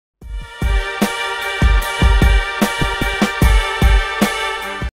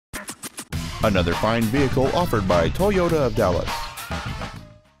Another fine vehicle offered by Toyota of Dallas.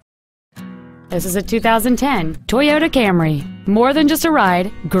 This is a 2010 Toyota Camry. More than just a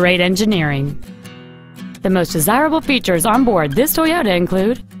ride, great engineering. The most desirable features on board this Toyota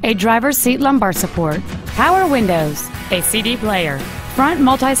include a driver's seat lumbar support, power windows, a CD player, front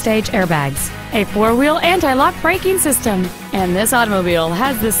multi-stage airbags, a four-wheel anti-lock braking system, and this automobile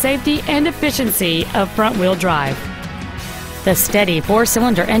has the safety and efficiency of front-wheel drive. The steady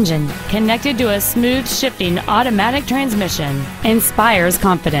four-cylinder engine, connected to a smooth shifting automatic transmission, inspires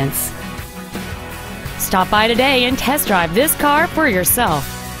confidence. Stop by today and test drive this car for yourself.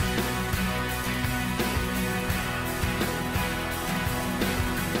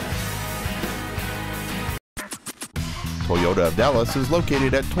 Toyota of Dallas is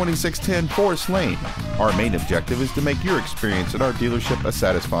located at 2610 Forest Lane. Our main objective is to make your experience at our dealership a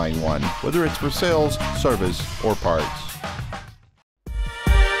satisfying one, whether it's for sales, service, or parts.